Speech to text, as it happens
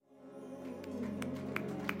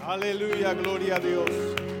Aleluya, gloria a Dios.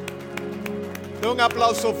 De un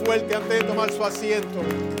aplauso fuerte antes de tomar su asiento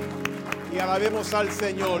y alabemos al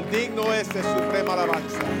Señor. Digno es de suprema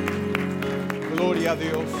alabanza. Gloria a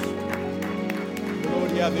Dios.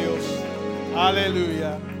 Gloria a Dios.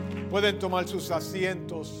 Aleluya. Pueden tomar sus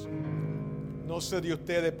asientos. No sé de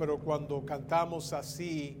ustedes, pero cuando cantamos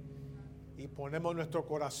así y ponemos nuestro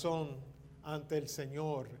corazón ante el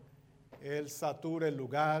Señor, Él satura el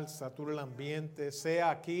lugar, satura el ambiente,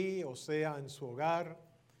 sea aquí o sea en su hogar.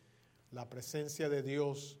 La presencia de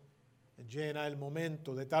Dios llena el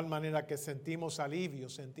momento de tal manera que sentimos alivio,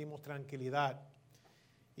 sentimos tranquilidad.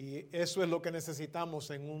 Y eso es lo que necesitamos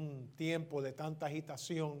en un tiempo de tanta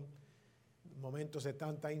agitación, momentos de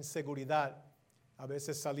tanta inseguridad. A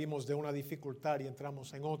veces salimos de una dificultad y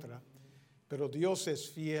entramos en otra. Pero Dios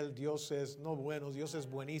es fiel, Dios es no bueno, Dios es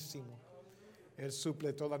buenísimo. Él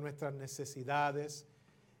suple todas nuestras necesidades.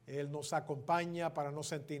 Él nos acompaña para no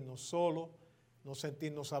sentirnos solos, no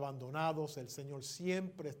sentirnos abandonados. El Señor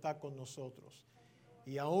siempre está con nosotros.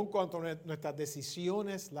 Y aun cuando nuestras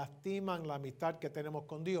decisiones lastiman la amistad que tenemos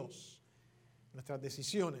con Dios, nuestras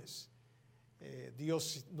decisiones,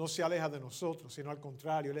 Dios no se aleja de nosotros, sino al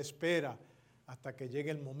contrario, Él espera hasta que llegue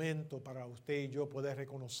el momento para usted y yo poder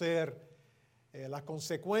reconocer las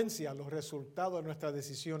consecuencias, los resultados de nuestras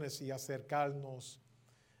decisiones y acercarnos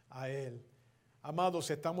a Él. Amados,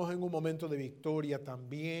 estamos en un momento de victoria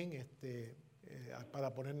también,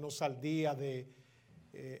 para ponernos al día de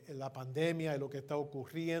la pandemia, de lo que está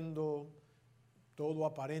ocurriendo. Todo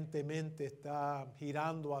aparentemente está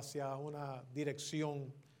girando hacia una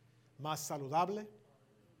dirección más saludable.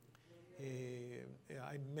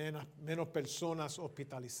 Hay menos personas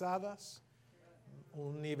hospitalizadas,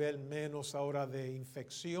 un nivel menos ahora de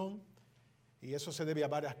infección, y eso se debe a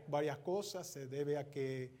varias cosas. Se debe a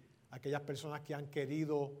que aquellas personas que han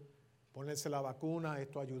querido ponerse la vacuna,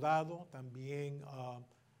 esto ha ayudado. También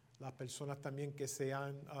las personas también que se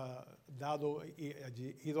han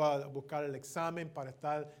ido a buscar el examen para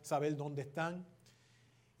saber dónde están.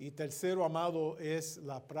 Y tercero, amado, es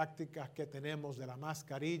las prácticas que tenemos de la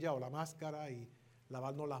mascarilla o la máscara y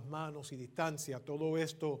lavarnos las manos y distancia. Todo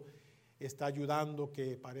esto está ayudando,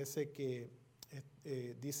 que parece que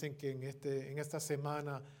dicen que en esta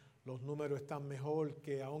semana los números están mejor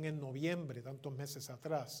que aún en noviembre, tantos meses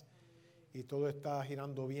atrás, y todo está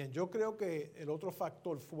girando bien. Yo creo que el otro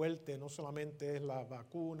factor fuerte no solamente es la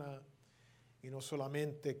vacuna y no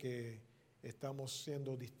solamente que estamos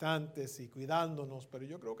siendo distantes y cuidándonos, pero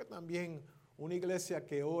yo creo que también una iglesia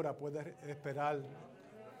que ora puede esperar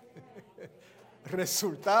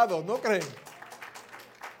resultados, ¿no creen?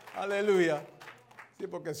 Aleluya. Sí,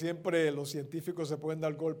 porque siempre los científicos se pueden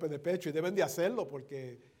dar golpes de pecho y deben de hacerlo,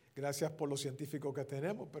 porque gracias por los científicos que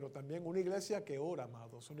tenemos, pero también una iglesia que ora,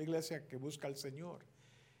 amados, una iglesia que busca al Señor.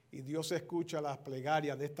 Y Dios escucha las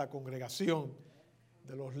plegarias de esta congregación,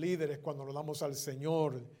 de los líderes cuando nos damos al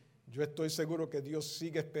Señor. Yo estoy seguro que Dios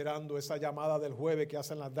sigue esperando esa llamada del jueves que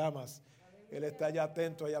hacen las damas. Él está ya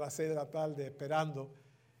atento allá a las 6 de la tarde esperando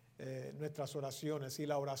nuestras oraciones. Y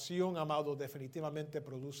la oración, amados, definitivamente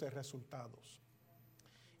produce resultados.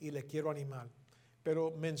 Y les quiero animar.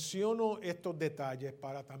 Pero menciono estos detalles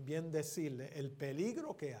para también decirles el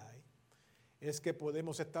peligro que hay. Es que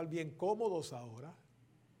podemos estar bien cómodos ahora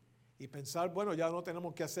y pensar, bueno, ya no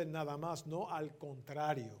tenemos que hacer nada más. No, al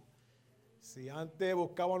contrario. Si antes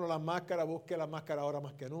buscábamos las máscaras, busque la máscara ahora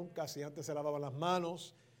más que nunca. Si antes se lavaban las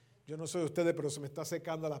manos, yo no sé de ustedes, pero se me está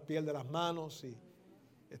secando la piel de las manos y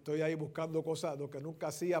estoy ahí buscando cosas, lo que nunca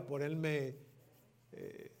hacía, ponerme,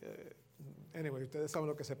 anyway, ustedes saben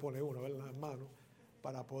lo que se pone uno, ¿verdad? En las manos,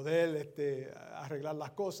 para poder arreglar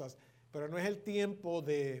las cosas. Pero no es el tiempo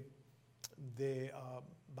de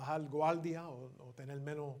bajar guardia o tener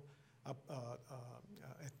menos,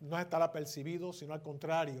 no es estar apercibido, sino al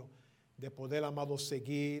contrario, de poder, amados,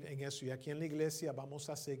 seguir en eso. Y aquí en la iglesia vamos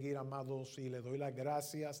a seguir, amados, y le doy las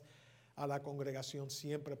gracias a la congregación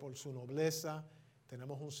siempre por su nobleza.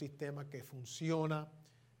 Tenemos un sistema que funciona,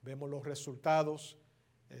 vemos los resultados.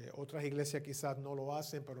 Otras iglesias quizás no lo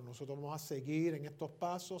hacen, pero nosotros vamos a seguir en estos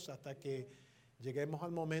pasos hasta que lleguemos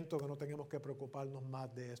al momento que no tengamos que preocuparnos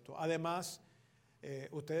más de esto. Además,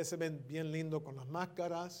 ustedes se ven bien lindos con las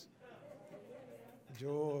máscaras.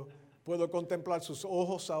 Yo puedo contemplar sus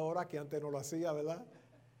ojos ahora, que antes no lo hacía, ¿verdad?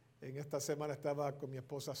 En esta semana estaba con mi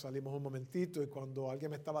esposa, salimos un momentito y cuando alguien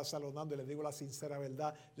me estaba saludando, y le digo la sincera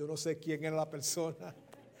verdad, yo no sé quién era la persona.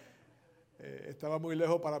 Estaba muy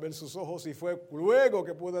lejos para ver sus ojos y fue luego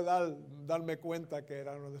que pude darme cuenta que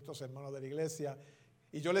era uno de nuestros hermanos de la iglesia.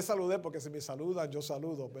 Y yo le saludé porque si me saludan, yo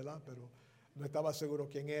saludo, ¿verdad? Pero no estaba seguro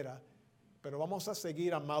quién era. Pero vamos a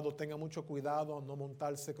seguir, amado, tenga mucho cuidado, no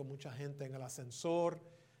montarse con mucha gente en el ascensor,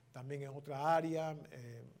 también en otra área,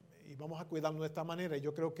 y vamos a cuidarnos de esta manera. Y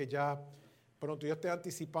yo creo que ya pronto yo estoy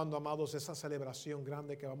anticipando, amados, esa celebración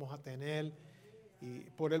grande que vamos a tener. Y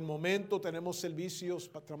por el momento tenemos servicios,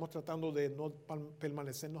 estamos tratando de no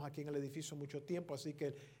permanecernos aquí en el edificio mucho tiempo, así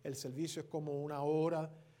que el servicio es como 1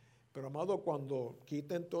 hora. Pero, amado, cuando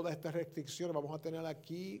quiten todas estas restricciones, vamos a tener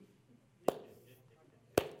aquí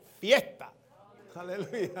fiesta.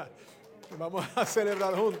 Aleluya. Vamos a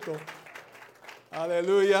celebrar juntos.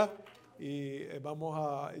 Aleluya. Y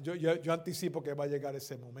yo anticipo que va a llegar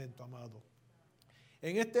ese momento, amado.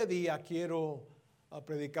 En este día quiero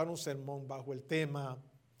predicar un sermón bajo el tema: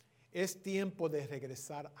 es tiempo de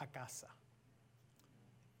regresar a casa.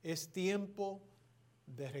 Es tiempo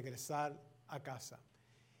de regresar a casa.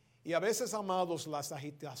 Y a veces, amados, las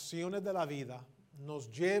agitaciones de la vida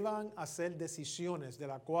nos llevan a hacer decisiones de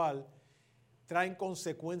la cual traen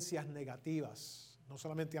consecuencias negativas, no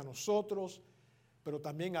solamente a nosotros, pero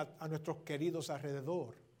también a nuestros queridos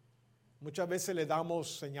alrededor. Muchas veces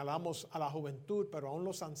señalamos a la juventud, pero aún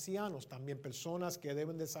los ancianos, también personas que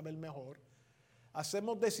deben de saber mejor,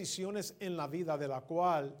 hacemos decisiones en la vida de la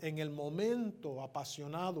cual en el momento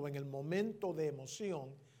apasionado, en el momento de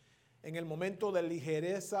emoción, en el momento de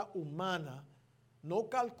ligereza humana, no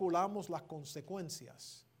calculamos las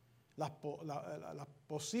consecuencias, las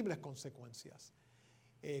posibles consecuencias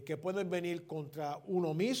que pueden venir contra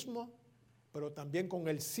uno mismo, pero también con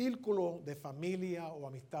el círculo de familia o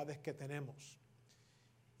amistades que tenemos.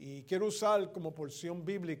 Y quiero usar como porción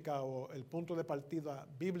bíblica o el punto de partida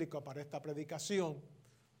bíblico para esta predicación,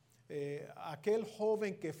 aquel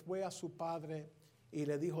joven que fue a su padre y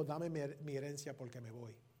le dijo: dame mi herencia porque me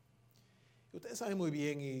voy. Ustedes saben muy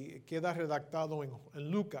bien, y queda redactado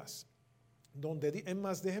en Lucas, donde, es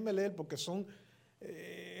más, déjenme leer porque son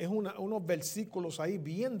unos versículos ahí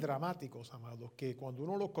bien dramáticos, amados, que cuando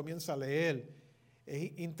uno los comienza a leer,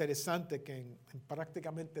 es interesante que en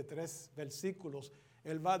prácticamente 3 versículos,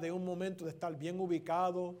 él va de un momento de estar bien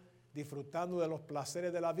ubicado, disfrutando de los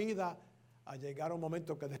placeres de la vida, a llegar a un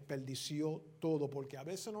momento que desperdició todo, porque a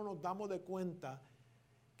veces no nos damos de cuenta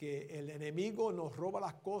que el enemigo nos roba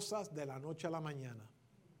las cosas de la noche a la mañana.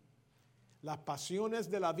 Las pasiones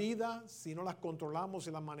de la vida, si no las controlamos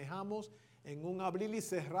y las manejamos, en un abrir y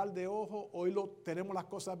cerrar de ojos, hoy tenemos las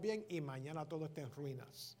cosas bien y mañana todo está en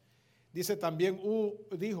ruinas. Dice también,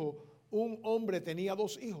 dijo, un hombre tenía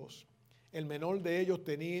 2 hijos. El menor de ellos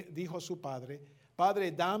dijo a su padre: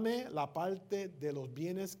 Padre, dame la parte de los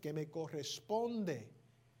bienes que me corresponde.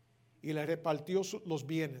 Y le repartió los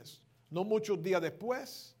bienes. No muchos días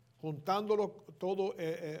después, juntándolo todo,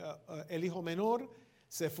 el hijo menor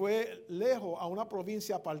se fue lejos a una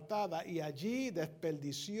provincia apartada y allí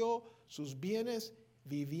desperdició sus bienes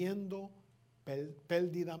viviendo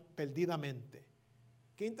perdidamente.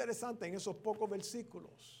 Qué interesante, en esos pocos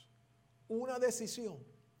versículos, una decisión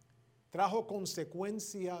trajo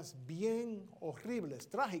consecuencias bien horribles,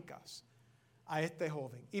 trágicas a este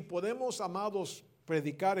joven. Y podemos, amados,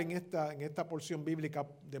 predicar en esta porción bíblica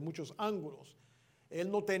de muchos ángulos.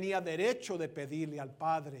 Él no tenía derecho de pedirle al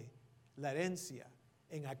padre la herencia.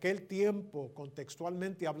 En aquel tiempo,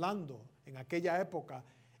 contextualmente hablando, en aquella época,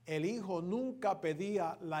 el hijo nunca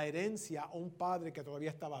pedía la herencia a un padre que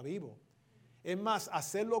todavía estaba vivo. Es más,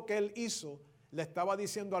 hacer lo que él hizo, le estaba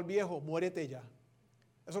diciendo al viejo: muérete ya.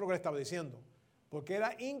 Eso es lo que le estaba diciendo. Porque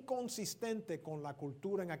era inconsistente con la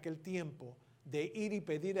cultura en aquel tiempo de ir y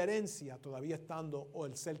pedir herencia todavía estando o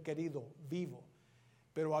el ser querido vivo.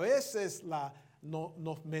 Pero a veces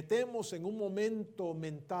nos metemos en un momento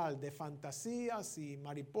mental de fantasías y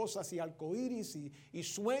mariposas y arcoíris y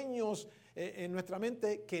sueños en nuestra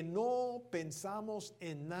mente, que no pensamos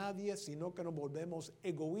en nadie, sino que nos volvemos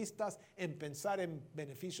egoístas en pensar en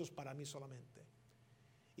beneficios para mí solamente.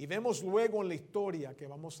 Y vemos luego en la historia, que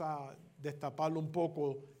vamos a destaparlo un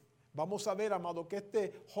poco, vamos a ver, amado, que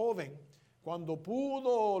este joven, cuando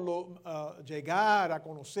pudo llegar a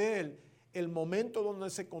conocer el momento donde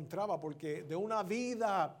se encontraba, porque de una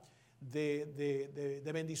vida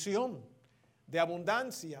de bendición, de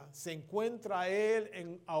abundancia, se encuentra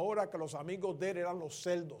él ahora que los amigos de él eran los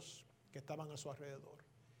cerdos que estaban a su alrededor.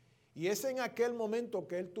 Y es en aquel momento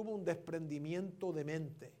que él tuvo un desprendimiento de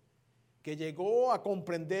mente, que llegó a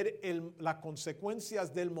comprender las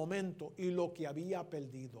consecuencias del momento y lo que había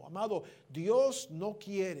perdido. Amado, Dios no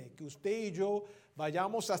quiere que usted y yo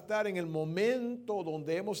vayamos a estar en el momento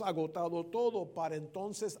donde hemos agotado todo para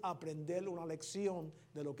entonces aprender una lección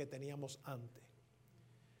de lo que teníamos antes.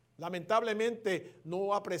 Lamentablemente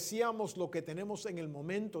no apreciamos lo que tenemos en el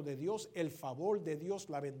momento de Dios, el favor de Dios,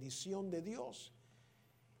 la bendición de Dios.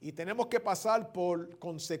 Y tenemos que pasar por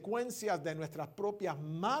consecuencias de nuestras propias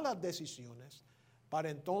malas decisiones para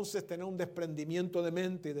entonces tener un desprendimiento de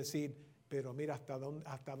mente y decir, pero mira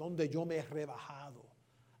hasta dónde yo me he rebajado.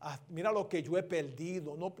 Mira lo que yo he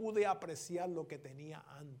perdido. No pude apreciar lo que tenía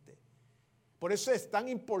antes. Por eso es tan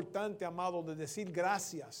importante, amado, de decir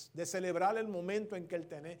gracias, de celebrar el momento en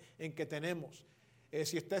que tenemos.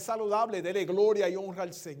 Si usted es saludable, dele gloria y honra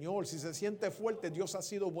al Señor. Si se siente fuerte, Dios ha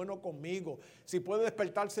sido bueno conmigo. Si puede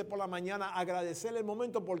despertarse por la mañana, agradecerle el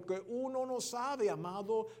momento, porque uno no sabe,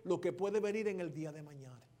 amado, lo que puede venir en el día de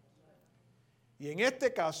mañana. Y en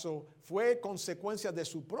este caso fue consecuencia de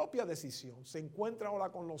su propia decisión. Se encuentra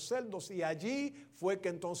ahora con los cerdos y allí fue que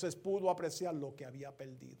entonces pudo apreciar lo que había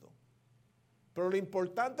perdido. Pero lo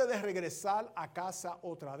importante de regresar a casa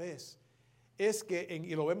otra vez es que,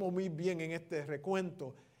 y lo vemos muy bien en este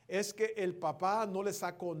recuento, es que el papá no le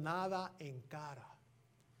sacó nada en cara.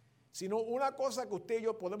 Sino una cosa que usted y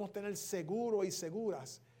yo podemos tener seguro y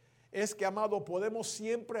seguras es que, amado, podemos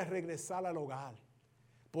siempre regresar al hogar.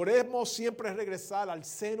 Podemos siempre regresar al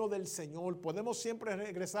seno del Señor. Podemos siempre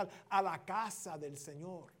regresar a la casa del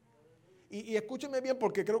Señor. Y escúcheme bien,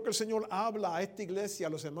 porque creo que el Señor habla a esta iglesia, a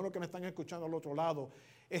los hermanos que me están escuchando al otro lado.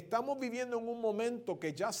 Estamos viviendo en un momento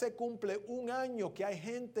que ya se cumple un año que hay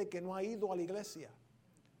gente que no ha ido a la iglesia.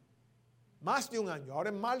 Más de un año. Ahora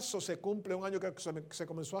en marzo se cumple un año que se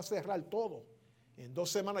comenzó a cerrar todo. En 2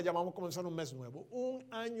 semanas ya vamos a comenzar un mes nuevo. Un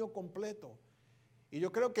año completo. Y yo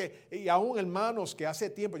creo que, y aún hermanos que hace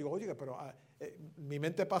tiempo, digo, oye, pero mi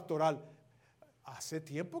mente pastoral, hace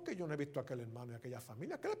tiempo que yo no he visto a aquel hermano y a aquella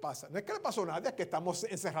familia. ¿Qué le pasa? No es que le pasó nada, es que estamos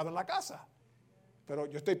encerrados en la casa. Pero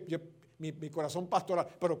mi corazón pastoral,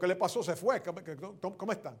 ¿pero qué le pasó? Se fue.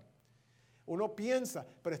 ¿Cómo están? Uno piensa,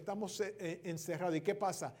 pero estamos encerrados. ¿Y qué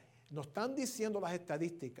pasa? Nos están diciendo las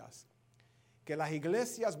estadísticas que las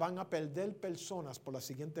iglesias van a perder personas por la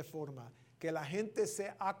siguiente forma, que la gente se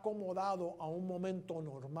ha acomodado a un momento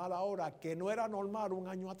normal ahora que no era normal un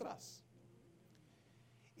año atrás.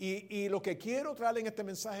 Y lo que quiero traer en este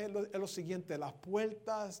mensaje es lo siguiente: las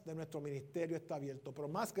puertas de nuestro ministerio están abiertas, pero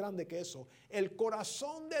más grande que eso, el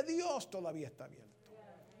corazón de Dios todavía está abierto.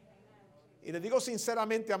 Y les digo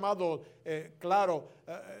sinceramente, amado,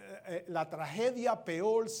 la tragedia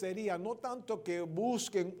peor sería no tanto que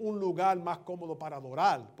busquen un lugar más cómodo para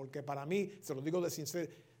adorar, porque para mí, se lo digo de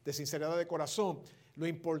sinceridad de corazón, lo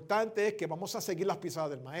importante es que vamos a seguir las pisadas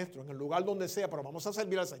del Maestro, en el lugar donde sea, pero vamos a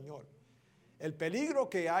servir al Señor. El peligro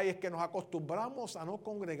que hay es que nos acostumbramos a no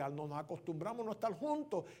congregarnos, nos acostumbramos a no estar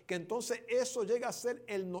juntos, que entonces eso llega a ser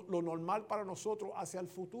lo normal para nosotros hacia el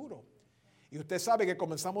futuro. Y usted sabe que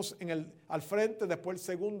comenzamos al frente, después el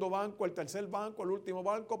segundo banco, el tercer banco, el último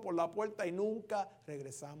banco, por la puerta y nunca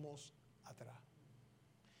regresamos atrás.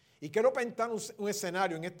 Y quiero pintar un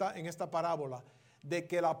escenario en esta parábola de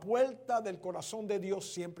que la puerta del corazón de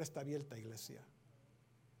Dios siempre está abierta, iglesia.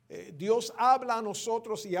 Dios habla a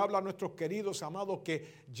nosotros y habla a nuestros queridos amados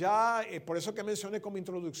que ya, por eso que mencioné como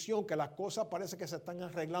introducción, que las cosas parece que se están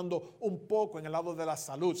arreglando un poco en el lado de la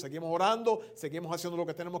salud. Seguimos orando, seguimos haciendo lo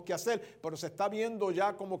que tenemos que hacer, pero se está viendo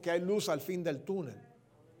ya como que hay luz al fin del túnel.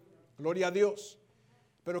 Gloria a Dios.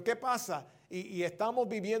 Pero ¿qué pasa? Y estamos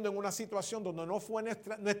viviendo en una situación donde no fue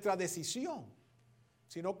nuestra decisión,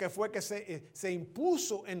 sino que fue que se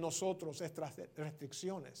impuso en nosotros estas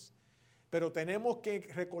restricciones. Pero tenemos que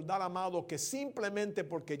recordar, amado, que simplemente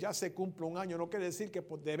porque ya se cumple un año no quiere decir que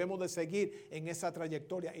debemos de seguir en esa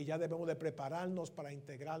trayectoria y ya debemos de prepararnos para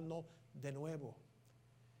integrarnos de nuevo.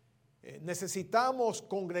 Necesitamos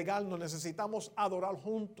congregarnos, necesitamos adorar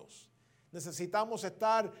juntos. Necesitamos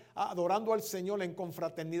estar adorando al Señor en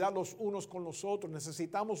confraternidad los unos con los otros.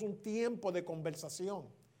 Necesitamos un tiempo de conversación,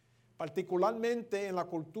 particularmente en la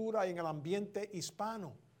cultura y en el ambiente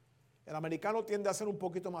hispano. El americano tiende a ser un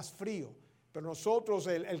poquito más frío, pero nosotros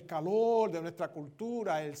el calor de nuestra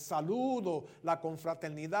cultura, el saludo, la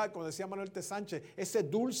confraternidad, como decía Manuel T. Sánchez, ese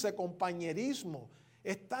dulce compañerismo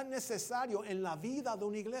es tan necesario en la vida de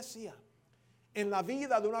una iglesia, en la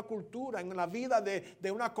vida de una cultura, en la vida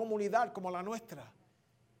de una comunidad como la nuestra.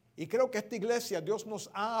 Y creo que esta iglesia, Dios nos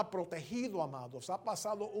ha protegido, amados. Ha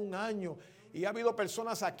pasado un año y ha habido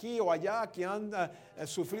personas aquí o allá que han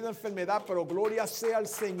sufrido enfermedad, pero gloria sea al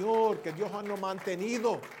Señor, que Dios nos ha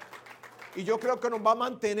mantenido. Y yo creo que nos va a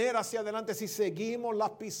mantener hacia adelante si seguimos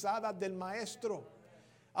las pisadas del Maestro.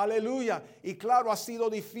 Aleluya. Y claro, ha sido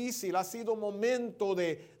difícil, ha sido un momento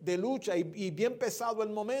de lucha y bien pesado el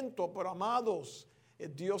momento, pero amados,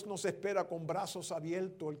 Dios nos espera con brazos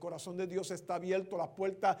abiertos. El corazón de Dios está abierto, la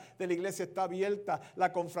puerta de la iglesia está abierta,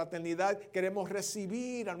 la confraternidad. Queremos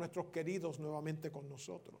recibir a nuestros queridos nuevamente con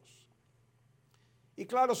nosotros. Y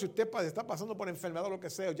claro, si usted está pasando por enfermedad o lo que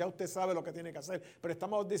sea, ya usted sabe lo que tiene que hacer. Pero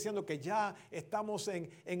estamos diciendo que ya estamos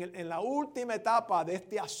en la última etapa de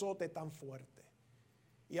este azote tan fuerte.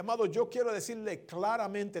 Y amados, yo quiero decirle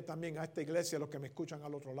claramente también a esta iglesia, a los que me escuchan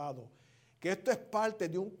al otro lado, que esto es parte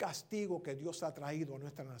de un castigo que Dios ha traído a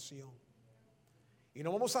nuestra nación. Y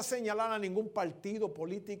no vamos a señalar a ningún partido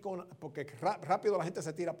político porque rápido la gente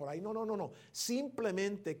se tira por ahí. No.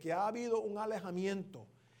 Simplemente que ha habido un alejamiento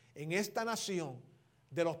en esta nación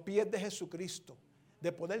de los pies de Jesucristo,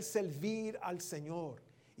 de poder servir al Señor.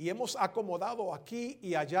 Y hemos acomodado aquí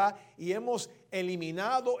y allá y hemos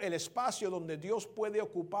eliminado el espacio donde Dios puede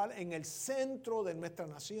ocupar en el centro de nuestra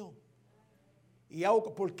nación.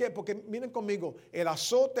 ¿Por qué? Porque miren conmigo, el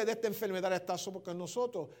azote de esta enfermedad está sobre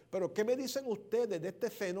nosotros. Pero ¿qué me dicen ustedes de este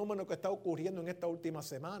fenómeno que está ocurriendo en esta última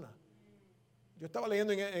semana? Yo estaba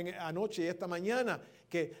leyendo anoche y esta mañana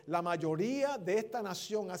que la mayoría de esta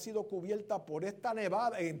nación ha sido cubierta por esta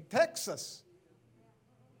nevada en Texas.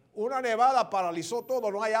 Una nevada paralizó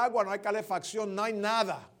todo, no hay agua, no hay calefacción, no hay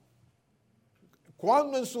nada.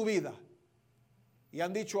 ¿Cuándo en su vida? Y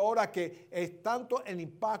han dicho ahora que es tanto el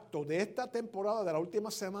impacto de esta temporada, de la última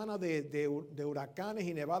semana de huracanes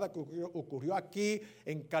y nevadas que ocurrió aquí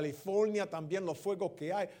en California, también los fuegos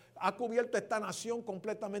que hay, ha cubierto esta nación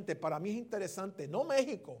completamente. Para mí es interesante, no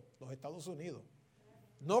México, los Estados Unidos,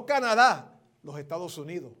 no Canadá, los Estados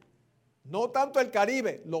Unidos, no tanto el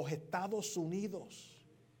Caribe, los Estados Unidos.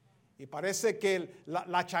 Y parece que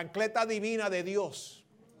la chancleta divina de Dios.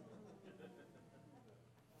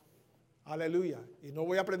 Aleluya. Y no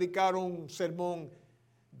voy a predicar un sermón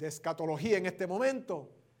de escatología en este momento,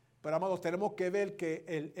 pero amados, tenemos que ver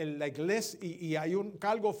que la iglesia, y hay un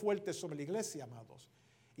cargo fuerte sobre la iglesia, amados,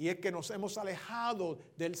 y es que nos hemos alejado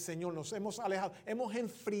del Señor, hemos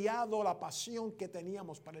enfriado la pasión que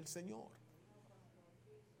teníamos para el Señor.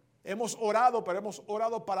 Hemos orado, pero hemos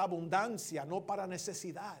orado para abundancia, no para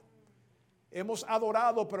necesidad. Hemos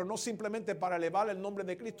adorado, pero no simplemente para elevar el nombre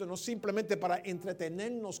de Cristo, no simplemente para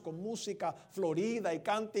entretenernos con música florida y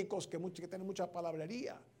cánticos que tienen mucha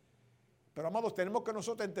palabrería. Pero amados, tenemos que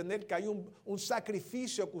nosotros entender que hay un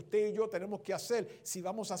sacrificio que usted y yo tenemos que hacer si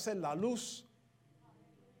vamos a hacer la luz,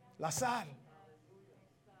 la sal,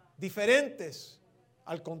 diferentes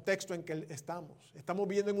al contexto en que estamos. Estamos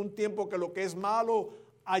viviendo en un tiempo que lo que es malo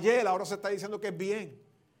ayer, ahora se está diciendo que es bien.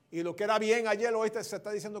 Y lo que era bien ayer, hoy se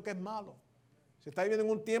está diciendo que es malo. Se está viviendo en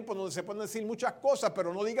un tiempo donde se pueden decir muchas cosas,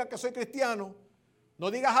 pero no digas que soy cristiano, no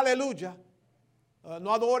digas aleluya,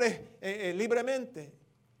 no adores libremente.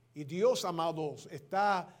 Y Dios, amados,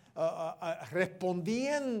 está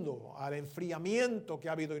respondiendo al enfriamiento que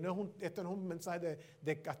ha habido. Y esto no es un mensaje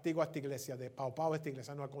de castigo a esta iglesia, de pau a esta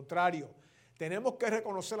iglesia, no, al contrario. Tenemos que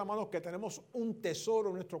reconocer, amados, que tenemos un tesoro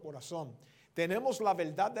en nuestro corazón. Tenemos la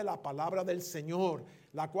verdad de la palabra del Señor,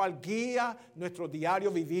 la cual guía nuestro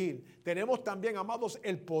diario vivir. Tenemos también, amados,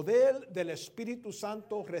 el poder del Espíritu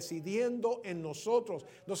Santo residiendo en nosotros,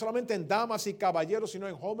 no solamente en damas y caballeros, sino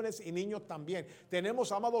en jóvenes y niños también.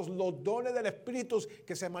 Tenemos, amados, los dones del Espíritu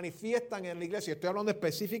que se manifiestan en la iglesia. Estoy hablando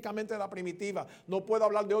específicamente de la primitiva, no puedo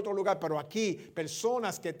hablar de otro lugar, pero aquí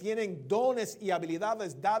personas que tienen dones y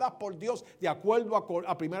habilidades dadas por Dios de acuerdo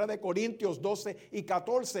a 1 Corintios 12 y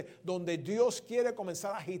 14, donde Dios quiere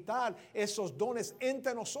comenzar a agitar esos dones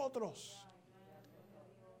entre nosotros.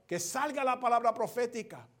 Que salga la palabra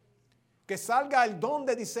profética, que salga el don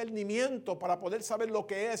de discernimiento para poder saber lo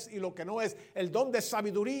que es y lo que no es, el don de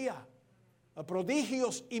sabiduría,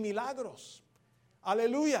 prodigios y milagros.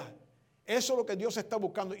 Aleluya. Eso es lo que Dios está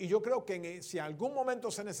buscando. Y yo creo que si en algún momento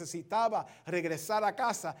se necesitaba regresar a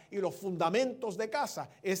casa y los fundamentos de casa,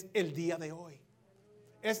 es el día de hoy.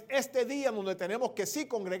 Es este día donde tenemos que sí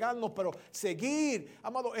congregarnos, pero seguir.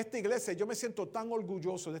 Amado, esta iglesia, yo me siento tan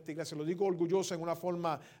orgulloso de esta iglesia. Lo digo orgulloso en una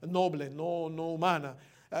forma noble, no humana.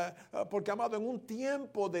 Porque, amado, en un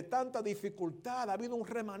tiempo de tanta dificultad ha habido un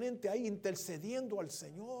remanente ahí intercediendo al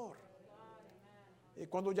Señor.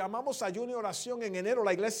 Cuando llamamos ayuno y oración en enero,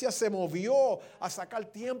 la iglesia se movió a sacar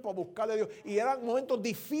tiempo a buscarle a Dios. Y eran momentos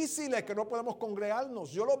difíciles que no podemos congregarnos.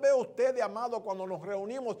 Yo lo veo a ustedes, amado, cuando nos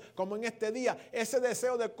reunimos como en este día. Ese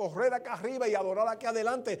deseo de correr acá arriba y adorar aquí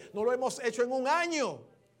adelante, no lo hemos hecho en un año.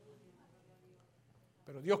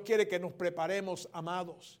 Pero Dios quiere que nos preparemos,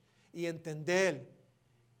 amados, y entender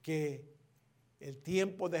que el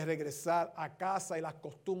tiempo de regresar a casa y las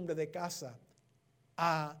costumbres de casa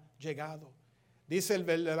ha llegado. Dice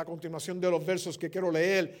la continuación de los versos que quiero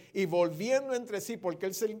leer, y volviendo entre sí, porque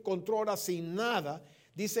él se encontró ahora sin nada,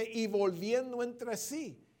 dice, y volviendo entre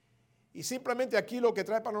sí. Y simplemente aquí lo que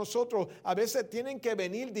trae para nosotros, a veces tienen que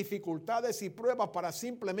venir dificultades y pruebas para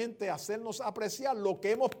simplemente hacernos apreciar lo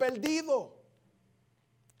que hemos perdido.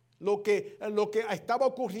 lo que estaba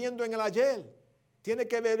ocurriendo en el ayer. Tiene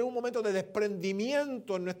que haber un momento de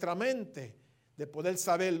desprendimiento en nuestra mente de poder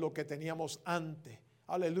saber lo que teníamos antes.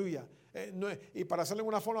 Aleluya. Y para hacerlo de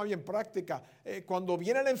una forma bien práctica, cuando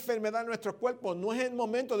viene la enfermedad en nuestro cuerpo, no es el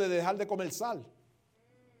momento de dejar de comer sal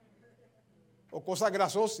o cosas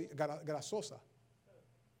grasosas,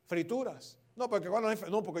 frituras. No, porque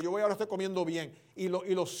yo ahora estoy comiendo bien. Y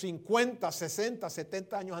los 50, 60,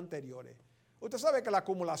 70 años anteriores. Usted sabe que la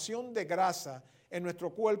acumulación de grasa en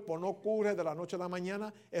nuestro cuerpo no ocurre de la noche a la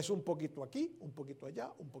mañana. Es un poquito aquí, un poquito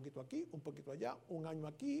allá, un poquito aquí, un poquito allá, un año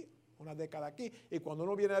aquí, una década aquí. Y cuando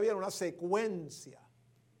uno viene a ver una secuencia.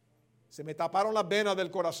 Se me taparon las venas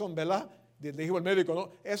del corazón, ¿verdad? Dijo el médico,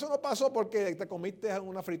 no. Eso no pasó porque te comiste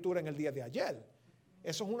una fritura en el día de ayer.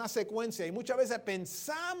 Eso es una secuencia. Y muchas veces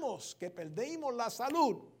pensamos que perdimos la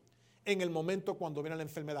salud en el momento cuando viene la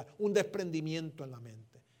enfermedad. Un desprendimiento en la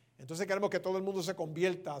mente. Entonces queremos que todo el mundo se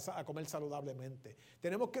convierta a comer saludablemente.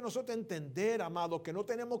 Tenemos que nosotros entender, amados, que no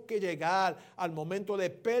tenemos que llegar al momento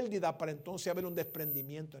de pérdida para entonces haber un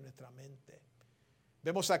desprendimiento en nuestra mente.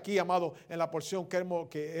 Vemos aquí, amados, en la porción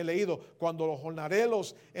que he leído, cuando los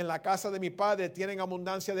jornaleros en la casa de mi padre tienen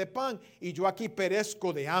abundancia de pan y yo aquí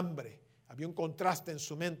perezco de hambre. Había un contraste en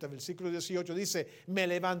su mente. El versículo 18 dice, me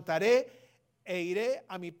levantaré e iré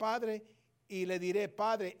a mi padre y le diré,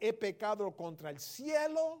 Padre, he pecado contra el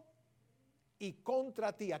cielo y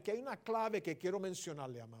contra ti. Aquí hay una clave que quiero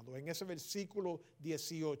mencionarle, amado, en ese versículo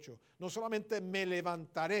 18. No solamente me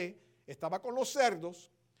levantaré, estaba con los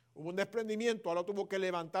cerdos, hubo un desprendimiento, ahora tuvo que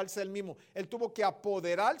levantarse él mismo. Él tuvo que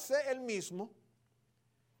apoderarse él mismo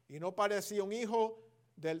y no parecía un hijo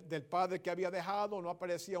del padre que había dejado, no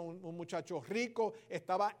aparecía un muchacho rico,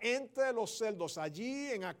 estaba entre los cerdos.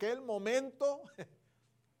 Allí en aquel momento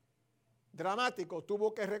dramático,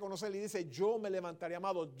 tuvo que reconocer y dice, yo me levantaré,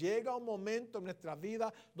 amado. Llega un momento en nuestra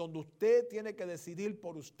vida donde usted tiene que decidir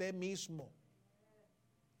por usted mismo.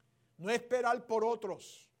 No esperar por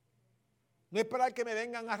otros. No esperar que me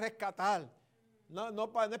vengan a rescatar.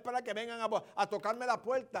 No esperar que vengan a tocarme la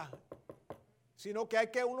puerta. Sino que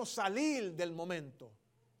hay que uno salir del momento.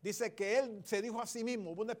 Dice que él se dijo a sí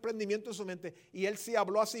mismo, hubo un desprendimiento en su mente y él sí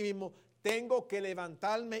habló a sí mismo. Tengo que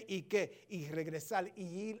levantarme y regresar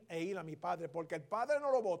y ir a mi padre, porque el padre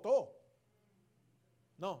no lo votó.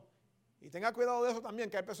 No. Y tenga cuidado de eso también,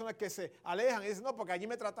 que hay personas que se alejan y dicen, no, porque allí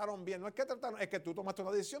me trataron bien. No es que trataron, es que tú tomaste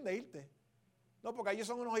una decisión de irte. No, porque allí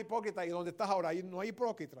son unos hipócritas y donde estás ahora, ahí no hay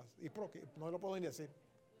hipócritas. No lo puedo ni decir.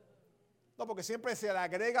 No, porque siempre se le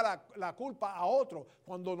agrega la culpa a otro,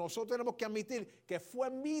 cuando nosotros tenemos que admitir que fue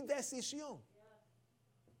mi decisión.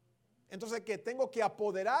 Entonces que tengo que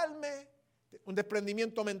apoderarme, un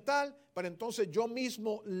desprendimiento mental, para entonces yo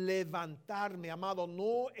mismo levantarme, amado.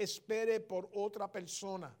 No espere por otra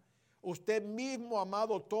persona. Usted mismo,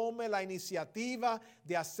 amado, tome la iniciativa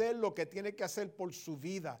de hacer lo que tiene que hacer por su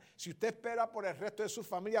vida. Si usted espera por el resto de su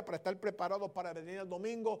familia para estar preparado para venir el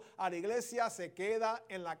domingo a la iglesia, se queda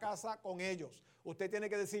en la casa con ellos. Usted tiene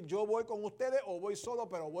que decir, yo voy con ustedes o voy solo,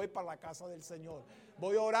 pero voy para la casa del Señor.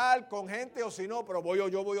 Voy a orar con gente o si no, pero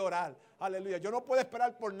yo voy a orar. Aleluya. Yo no puedo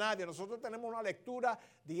esperar por nadie. Nosotros tenemos una lectura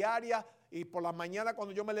diaria y por la mañana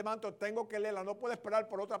cuando yo me levanto tengo que leerla. No puedo esperar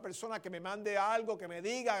por otra persona que me mande algo, que me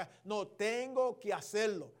diga. No, tengo que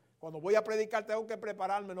hacerlo. Cuando voy a predicar tengo que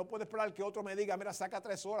prepararme. No puedo esperar que otro me diga, mira, saca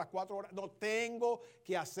 3 horas, 4 horas. No, tengo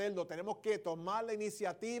que hacerlo. Tenemos que tomar la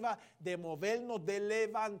iniciativa de movernos, de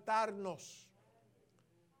levantarnos.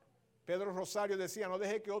 Pedro Rosario decía, no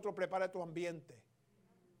deje que otro prepare tu ambiente.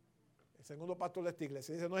 El segundo pastor de esta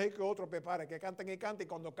iglesia dice, no deje que otro prepare, que canten y canten y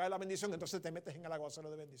cuando cae la bendición, entonces te metes en el aguacero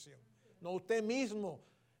de bendición. No, usted mismo,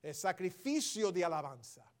 el sacrificio de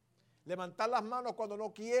alabanza. Levantar las manos cuando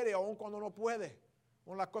no quiere, aun cuando no puede.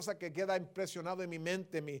 Una de las cosas que queda impresionado en mi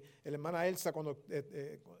mente, mi hermana Elsa, cuando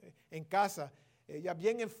en casa, ella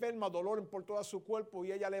bien enferma, dolor por todo su cuerpo,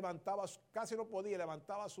 y ella levantaba, casi no podía,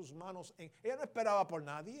 levantaba sus manos. Ella no esperaba por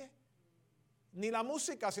nadie. Ni la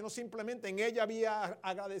música, sino simplemente en ella había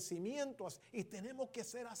agradecimientos. Y tenemos que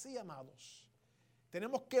ser así, amados.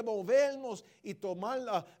 Tenemos que movernos y tomar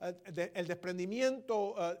el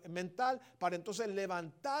desprendimiento mental para entonces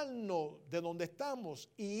levantarnos de donde estamos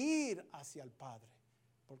y ir hacia el Padre.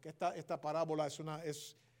 Porque esta parábola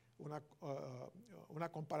es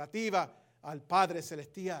una comparativa al Padre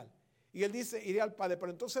Celestial. Y él dice, iré al Padre.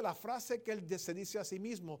 Pero entonces la frase que él se dice a sí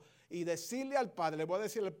mismo, y decirle al Padre, le voy a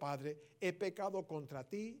decir al Padre, he pecado contra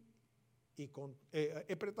ti,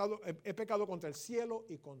 he pecado contra el cielo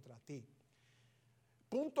y contra ti.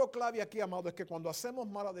 Punto clave aquí, amado, es que cuando hacemos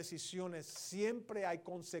malas decisiones, siempre hay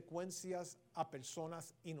consecuencias a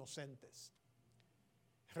personas inocentes.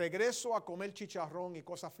 regreso a comer chicharrón y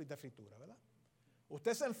cosas de fritura, ¿verdad?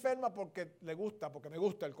 Usted se enferma porque le gusta, porque me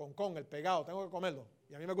gusta el concón, el pegado, tengo que comerlo.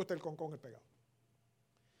 Y a mí me gusta el concón, el pegado.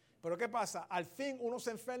 Pero ¿qué pasa? Al fin uno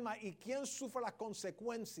se enferma y ¿quién sufre las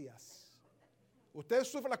consecuencias? Usted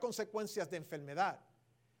sufre las consecuencias de enfermedad.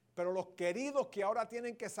 Pero los queridos que ahora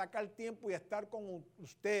tienen que sacar tiempo y estar con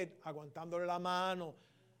usted, aguantándole la mano,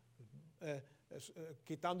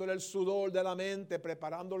 quitándole el sudor de la mente,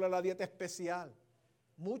 preparándole la dieta especial.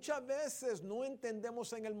 Muchas veces no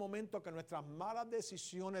entendemos en el momento que nuestras malas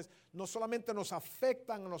decisiones no solamente nos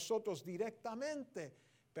afectan a nosotros directamente,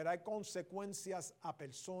 pero hay consecuencias a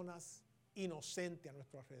personas inocentes a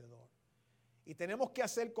nuestro alrededor. Y tenemos que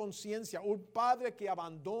hacer conciencia. Un padre que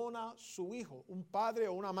abandona a su hijo, un padre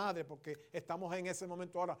o una madre, porque estamos en ese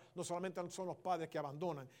momento ahora, no solamente son los padres que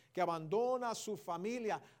abandona a su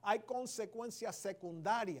familia, hay consecuencias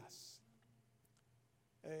secundarias.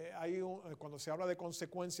 Cuando se habla de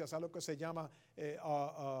consecuencias, hay algo que se llama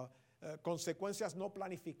consecuencias no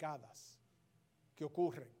planificadas que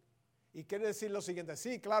ocurren. Y quiere decir lo siguiente,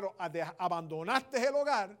 sí, claro, abandonaste el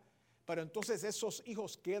hogar, pero entonces esos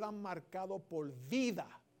hijos quedan marcados por vida.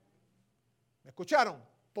 ¿Me escucharon?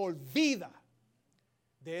 Por vida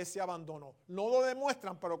de ese abandono. No lo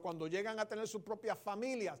demuestran, pero cuando llegan a tener sus propias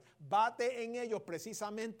familias, bate en ellos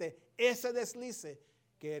precisamente ese deslice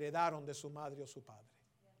que heredaron de su madre o su padre.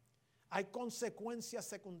 Hay consecuencias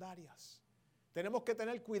secundarias. Tenemos que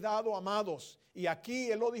tener cuidado, amados. Y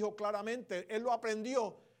aquí Él lo dijo claramente, Él lo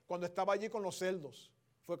aprendió cuando estaba allí con los cerdos.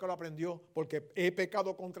 Fue que lo aprendió, porque he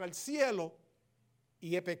pecado contra el cielo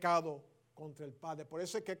y he pecado contra el Padre. Por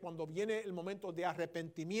eso es que cuando viene el momento de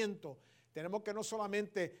arrepentimiento, tenemos que no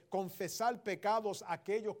solamente confesar pecados a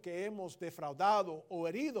aquellos que hemos defraudado o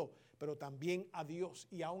herido, pero también a Dios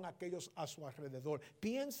y aún a aquellos a su alrededor.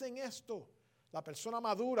 Piensen esto. La persona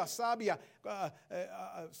madura, sabia,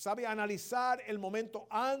 sabe analizar el momento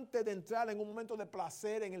antes de entrar en un momento de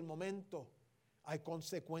placer en el momento. Hay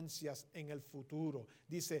consecuencias en el futuro.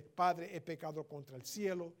 Dice, Padre, he pecado contra el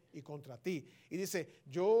cielo y contra ti. Y dice,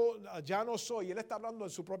 yo ya no soy, y Él está hablando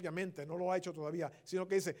en su propia mente, no lo ha hecho todavía, sino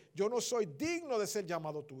que dice, yo no soy digno de ser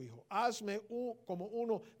llamado tu hijo. Hazme como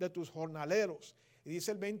uno de tus jornaleros. Y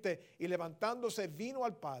dice el 20, y levantándose vino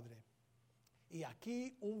al Padre. Y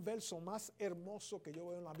aquí un verso más hermoso que yo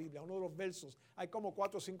veo en la Biblia, uno de los versos, hay como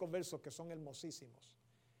 4 o 5 versos que son hermosísimos.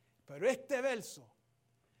 Pero este verso,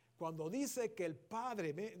 cuando dice que el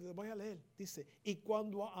Padre, voy a leer, dice, y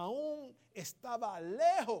cuando aún estaba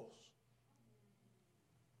lejos,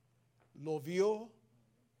 lo vio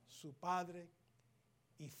su Padre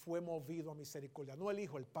y fue movido a misericordia. No el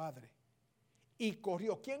Hijo, el Padre. Y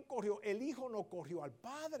corrió. ¿Quién corrió? El Hijo no corrió al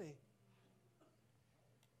Padre.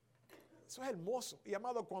 Eso es hermoso. Y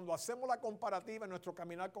amado, cuando hacemos la comparativa en nuestro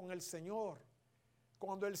caminar con el Señor,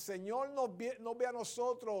 cuando el Señor nos ve a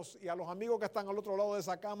nosotros y a los amigos que están al otro lado de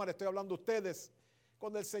esa cámara, estoy hablando de ustedes,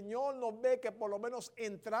 cuando el Señor nos ve que por lo menos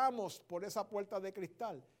entramos por esa puerta de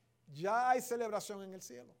cristal, ya hay celebración en el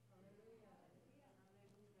cielo.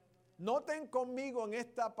 Noten conmigo en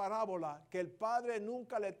esta parábola que el Padre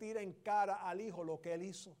nunca le tira en cara al Hijo lo que Él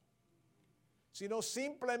hizo, sino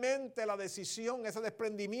simplemente la decisión, ese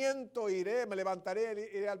desprendimiento, me levantaré,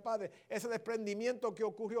 iré al Padre, ese desprendimiento que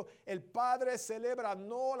ocurrió. El Padre celebra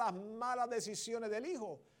no las malas decisiones del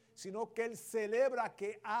Hijo, sino que Él celebra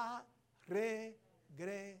que ha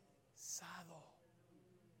regresado.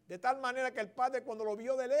 De tal manera que el Padre, cuando lo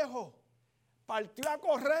vio de lejos, partió a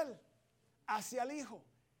correr hacia el Hijo,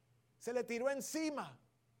 se le tiró encima,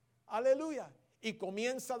 aleluya, y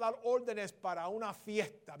comienza a dar órdenes para una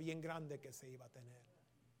fiesta bien grande que se iba a tener.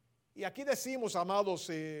 Y aquí decimos, amados,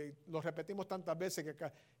 lo repetimos tantas veces,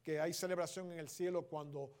 que hay celebración en el cielo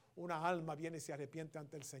cuando una alma viene y se arrepiente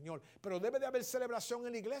ante el Señor. Pero debe de haber celebración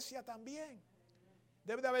en la iglesia también.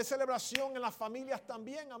 Debe de haber celebración en las familias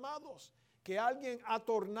también, amados. Que alguien ha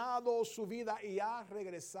tornado su vida y ha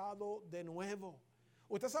regresado de nuevo.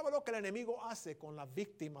 Usted sabe lo que el enemigo hace con las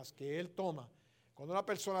víctimas que él toma. Cuando una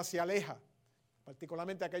persona se aleja,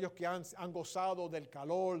 particularmente aquellos que han gozado del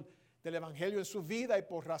calor del Evangelio en su vida y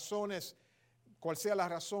por razones, cual sea la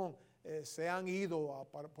razón, se han ido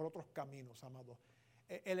por otros caminos, amados.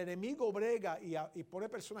 El enemigo brega y pone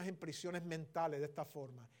personas en prisiones mentales de esta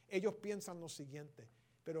forma. Ellos piensan lo siguiente,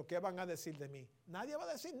 pero ¿qué van a decir de mí? Nadie va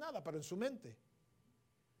a decir nada, pero en su mente.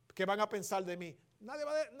 ¿Qué van a pensar de mí? Nadie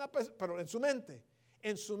va a decir nada, pero en su mente.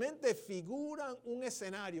 En su mente figuran un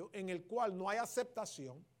escenario en el cual no hay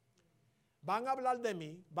aceptación. Van a hablar de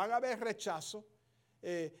mí, van a haber rechazo,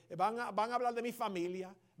 van a hablar de mi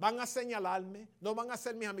familia, van a señalarme, no van a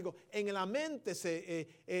ser mis amigos. En la mente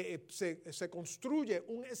se construye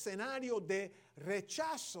un escenario de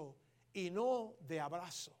rechazo y no de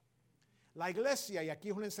abrazo. La iglesia, y aquí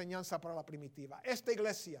es una enseñanza para la primitiva, esta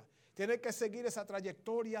iglesia tiene que seguir esa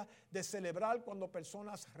trayectoria de celebrar cuando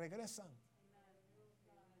personas regresan.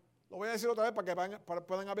 Lo voy a decir otra vez para que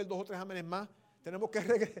puedan haber 2 o 3 amenes más. Tenemos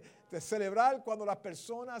que celebrar cuando las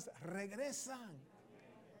personas regresan.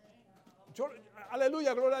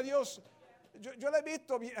 Aleluya, gloria a Dios. Yo le he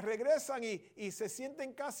visto, regresan y se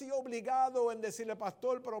sienten casi obligados en decirle,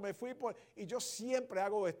 pastor, pero me fui por... Y yo siempre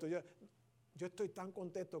hago esto. Yo estoy tan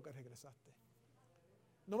contento que regresaste.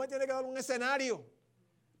 No me tiene que dar un escenario,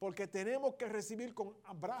 porque tenemos que recibir con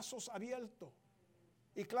brazos abiertos.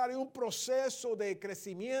 Y claro, hay un proceso de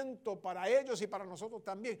crecimiento para ellos y para nosotros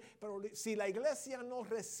también. Pero si la iglesia no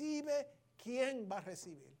recibe, ¿quién va a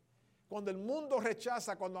recibir? Cuando el mundo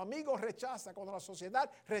rechaza, cuando amigos rechazan, cuando la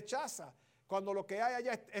sociedad rechaza, cuando lo que hay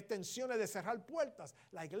allá es tensiones de cerrar puertas,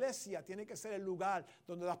 la iglesia tiene que ser el lugar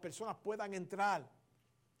donde las personas puedan entrar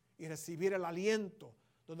y recibir el aliento,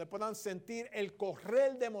 donde puedan sentir el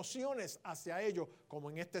correr de emociones hacia ellos,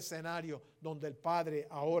 como en este escenario donde el padre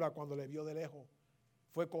ahora cuando le vio de lejos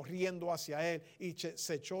fue corriendo hacia él y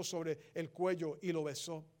se echó sobre el cuello y lo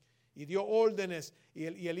besó. Y dio órdenes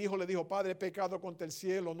y el hijo le dijo, Padre, he pecado contra el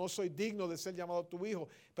cielo, no soy digno de ser llamado tu hijo.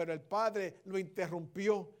 Pero el padre lo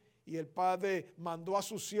interrumpió y el padre mandó a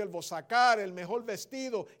su siervo sacar el mejor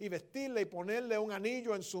vestido y vestirle y ponerle un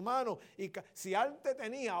anillo en su mano. Y si antes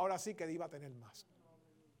tenía, ahora sí que iba a tener más.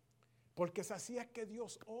 Porque así es que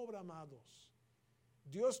Dios obra, amados.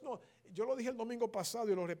 Dios no, yo lo dije el domingo pasado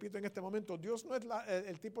y lo repito en este momento, Dios no es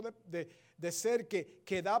el tipo de ser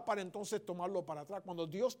que da para entonces tomarlo para atrás. Cuando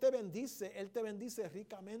Dios te bendice, Él te bendice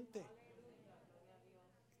ricamente.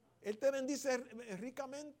 Él te bendice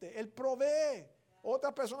ricamente, Él provee.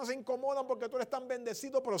 Otras personas se incomodan porque tú eres tan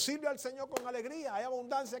bendecido, pero sirve al Señor con alegría. Hay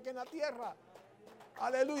abundancia aquí en la tierra.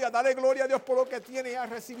 Aleluya, dale gloria a Dios por lo que tiene y has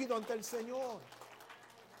recibido ante el Señor.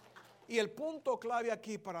 Y el punto clave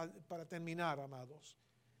aquí para terminar, amados,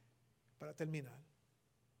 para terminar,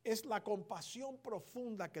 es la compasión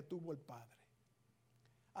profunda que tuvo el padre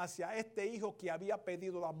hacia este hijo que había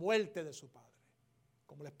pedido la muerte de su padre,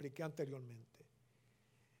 como le expliqué anteriormente.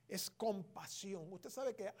 Es compasión. Usted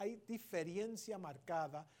sabe que hay diferencia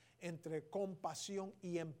marcada entre compasión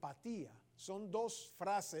y empatía. Son 2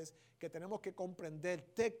 frases que tenemos que comprender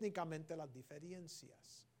técnicamente las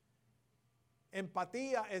diferencias.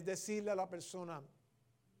 Empatía es decirle a la persona,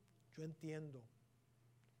 yo entiendo,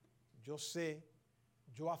 yo sé,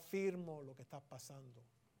 yo afirmo lo que está pasando.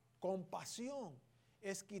 Compasión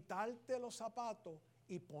es quitarte los zapatos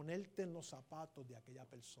y ponerte en los zapatos de aquella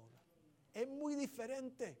persona. Es muy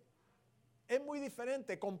diferente. Es muy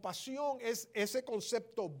diferente. Compasión es ese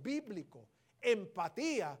concepto bíblico.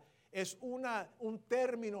 Empatía es un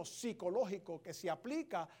término psicológico que se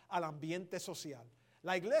aplica al ambiente social.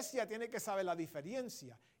 La iglesia tiene que saber la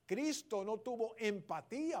diferencia. Cristo no tuvo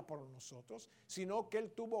empatía por nosotros, sino que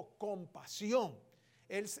Él tuvo compasión.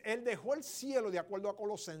 Él dejó el cielo, de acuerdo a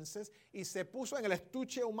Colosenses, y se puso en el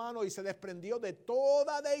estuche humano y se desprendió de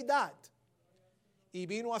toda deidad. Y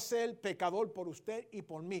vino a ser pecador por usted y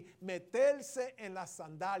por mí. Meterse en las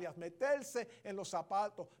sandalias, meterse en los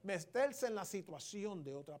zapatos, meterse en la situación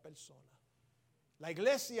de otra persona. La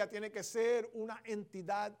iglesia tiene que ser una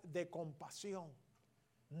entidad de compasión.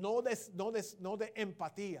 No de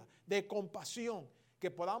empatía, de compasión, que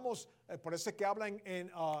podamos, por eso es que habla en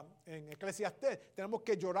Eclesiastés, tenemos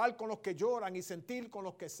que llorar con los que lloran y sentir con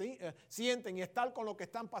los que sienten y estar con los que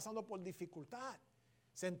están pasando por dificultad.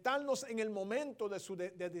 Sentarnos en el momento de su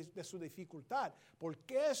dificultad,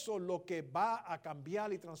 porque eso es lo que va a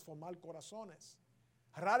cambiar y transformar corazones.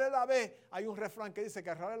 Rara la vez, hay un refrán que dice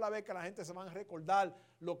que rara la vez que la gente se van a recordar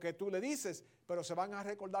lo que tú le dices, pero se van a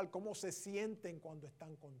recordar cómo se sienten cuando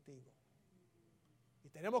están contigo. Y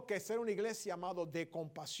tenemos que ser una iglesia, amado, de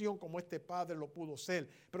compasión como este padre lo pudo ser,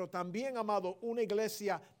 pero también, amado, una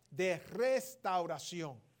iglesia de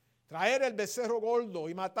restauración. Traer el becerro gordo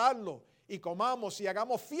y matarlo y comamos y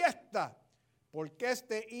hagamos fiesta, porque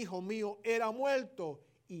este hijo mío era muerto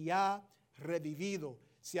y ha revivido.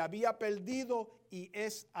 Se había perdido y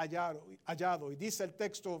es hallado. Y dice el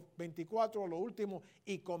texto 24, lo último,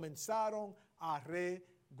 y comenzaron a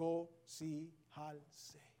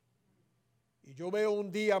regocijarse. Y yo veo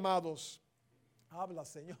un día, amados, habla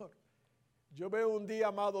Señor, yo veo un día,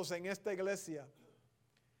 amados, en esta iglesia,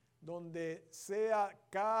 donde sea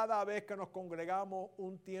cada vez que nos congregamos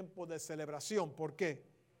un tiempo de celebración. ¿Por qué?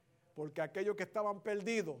 Porque aquellos que estaban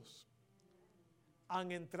perdidos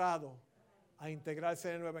han entrado a integrarse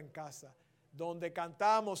de nuevo en casa, donde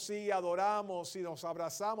cantamos, sí, adoramos y nos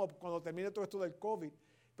abrazamos cuando termine todo esto del COVID,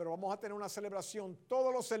 pero vamos a tener una celebración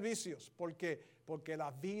todos los servicios, porque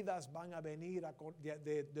las vidas van a venir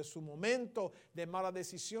de su momento de malas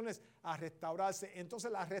decisiones a restaurarse.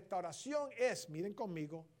 Entonces la restauración es, miren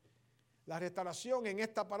conmigo, la restauración en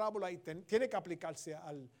esta parábola, y tiene que aplicarse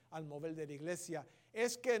al mover de la iglesia,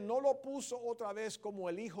 es que no lo puso otra vez como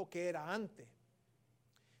el hijo que era antes,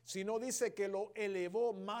 sino dice que lo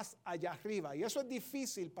elevó más allá arriba. Y eso es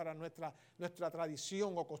difícil para nuestra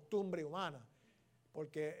tradición o costumbre humana,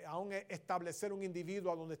 porque aún establecer un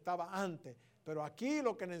individuo a donde estaba antes. Pero aquí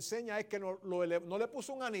lo que nos enseña es que no le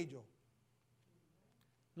puso un anillo.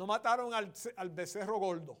 No mataron al becerro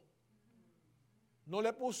gordo. No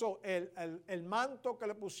le puso el manto que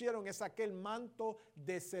le pusieron, es aquel manto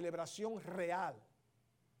de celebración real.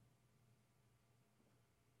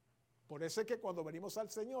 Por eso es que cuando venimos al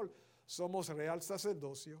Señor, somos real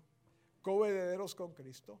sacerdocio, coherederos con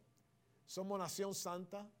Cristo, somos nación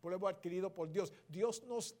santa, pueblo adquirido por Dios. Dios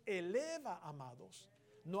nos eleva, amados,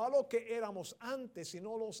 no a lo que éramos antes,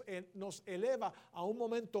 sino nos eleva a un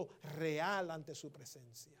momento real ante su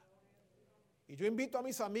presencia. Y yo invito a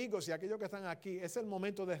mis amigos y a aquellos que están aquí, es el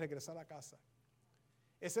momento de regresar a casa.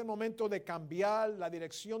 Es el momento de cambiar la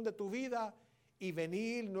dirección de tu vida y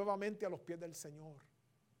venir nuevamente a los pies del Señor.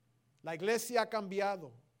 La iglesia ha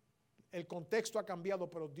cambiado, el contexto ha cambiado,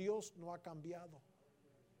 pero Dios no ha cambiado.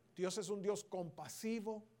 Dios es un Dios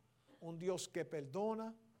compasivo, un Dios que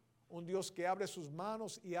perdona, un Dios que abre sus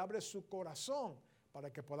manos y abre su corazón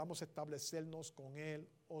para que podamos establecernos con Él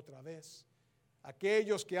otra vez.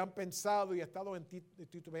 Aquellos que han pensado y estado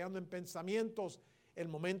titubeando en pensamientos, el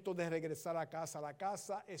momento de regresar a casa. La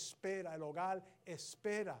casa espera, el hogar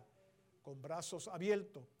espera con brazos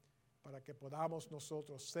abiertos para que podamos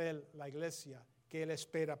nosotros ser la iglesia que Él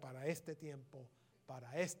espera para este tiempo,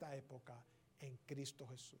 para esta época, en Cristo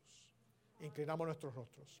Jesús. Inclinamos nuestros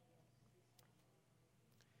rostros.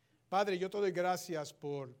 Padre, yo te doy gracias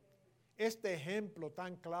por este ejemplo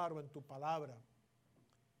tan claro en tu palabra.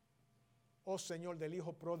 Oh Señor, del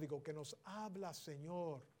Hijo pródigo que nos habla,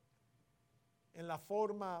 Señor, en la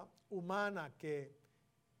forma humana que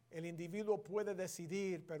el individuo puede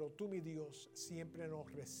decidir, pero tú, mi Dios, siempre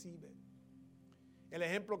nos recibes. El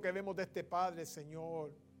ejemplo que vemos de este Padre,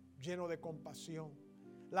 Señor, lleno de compasión.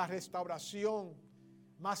 La restauración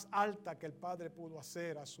más alta que el Padre pudo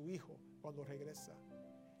hacer a su Hijo cuando regresa.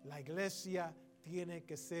 La iglesia tiene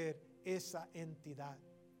que ser esa entidad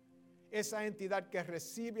que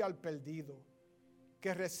recibe al perdido,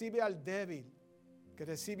 que recibe al débil, que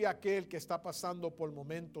recibe a aquel que está pasando por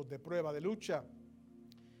momentos de prueba, de lucha.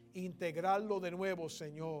 Integrarlo de nuevo,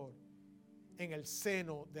 Señor, en el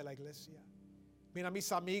seno de la iglesia. Mira,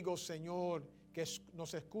 mis amigos, Señor, que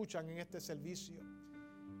nos escuchan en este servicio,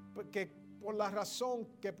 que por la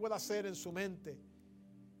razón que pueda ser en su mente,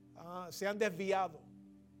 se han desviado.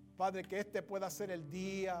 Padre, que este pueda ser el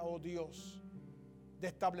día, oh Dios, de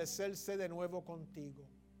establecerse de nuevo contigo.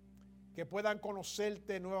 Que puedan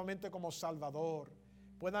conocerte nuevamente como Salvador.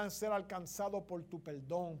 Puedan ser alcanzados por tu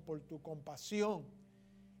perdón, por tu compasión.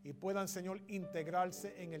 Y puedan, Señor,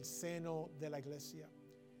 integrarse en el seno de la iglesia.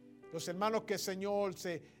 Los hermanos que, Señor,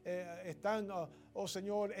 están, oh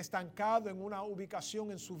Señor, estancados en una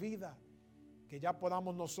ubicación en su vida. Que ya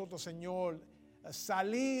podamos nosotros, Señor,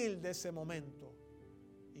 salir de ese momento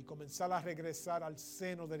y comenzar a regresar al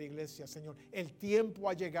seno de la iglesia, Señor. El tiempo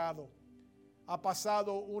ha llegado. Ha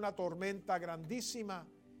pasado una tormenta grandísima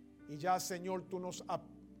y ya, Señor, tú nos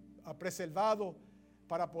has preservado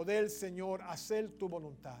para poder, Señor, hacer tu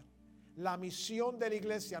voluntad. La misión de la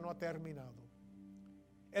iglesia no ha terminado.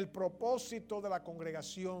 El propósito de la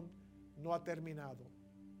congregación no ha terminado,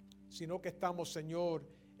 sino que estamos, Señor,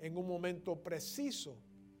 en un momento preciso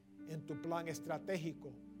en tu plan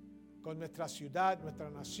estratégico con nuestra ciudad, nuestra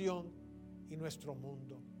nación y nuestro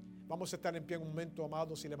mundo. Vamos a estar en pie en un momento,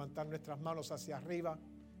 amados, y levantar nuestras manos hacia arriba.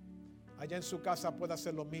 Allá en su casa puede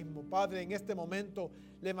hacer lo mismo. Padre, en este momento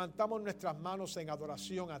levantamos nuestras manos en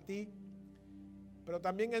adoración a ti, pero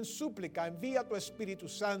también en súplica. Envía tu Espíritu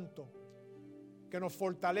Santo que nos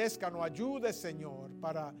fortalezca, nos ayude, Señor,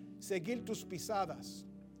 para seguir tus pisadas.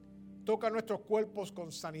 Toca nuestros cuerpos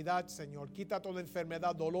con sanidad, Señor. Quita toda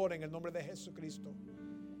enfermedad, dolor en el nombre de Jesucristo.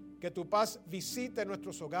 Que tu paz visite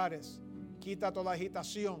nuestros hogares. Quita toda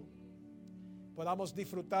agitación. Podamos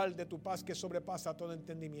disfrutar de tu paz que sobrepasa todo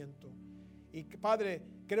entendimiento. Y Padre,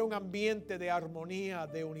 crea un ambiente de armonía,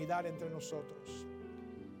 de unidad entre nosotros.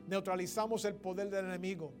 Neutralizamos el poder del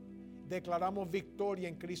enemigo. Declaramos victoria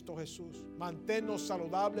en Cristo Jesús. Manténnos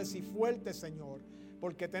saludables y fuertes, Señor,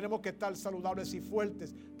 porque tenemos que estar saludables y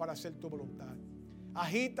fuertes para hacer tu voluntad.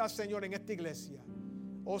 Agita, Señor, en esta iglesia,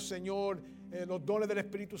 oh Señor, los dones del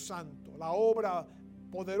Espíritu Santo, la obra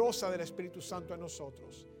poderosa del Espíritu Santo en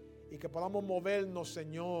nosotros, y que podamos movernos,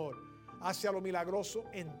 Señor, hacia lo milagroso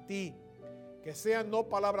en ti. Que sean no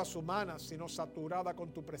palabras humanas, sino saturadas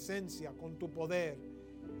con tu presencia, con tu poder.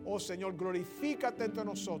 Oh Señor, glorifícate entre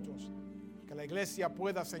nosotros. Que la iglesia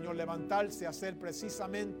pueda, Señor, levantarse a ser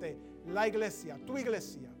precisamente la iglesia, tu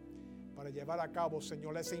iglesia, para llevar a cabo,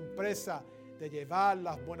 Señor, esa empresa de llevar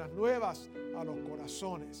las buenas nuevas a los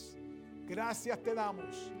corazones. Gracias te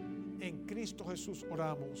damos. En Cristo Jesús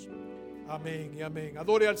oramos. Amén y amén.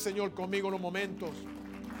 Adore al Señor conmigo unos momentos.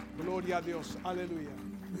 Gloria a Dios. Aleluya.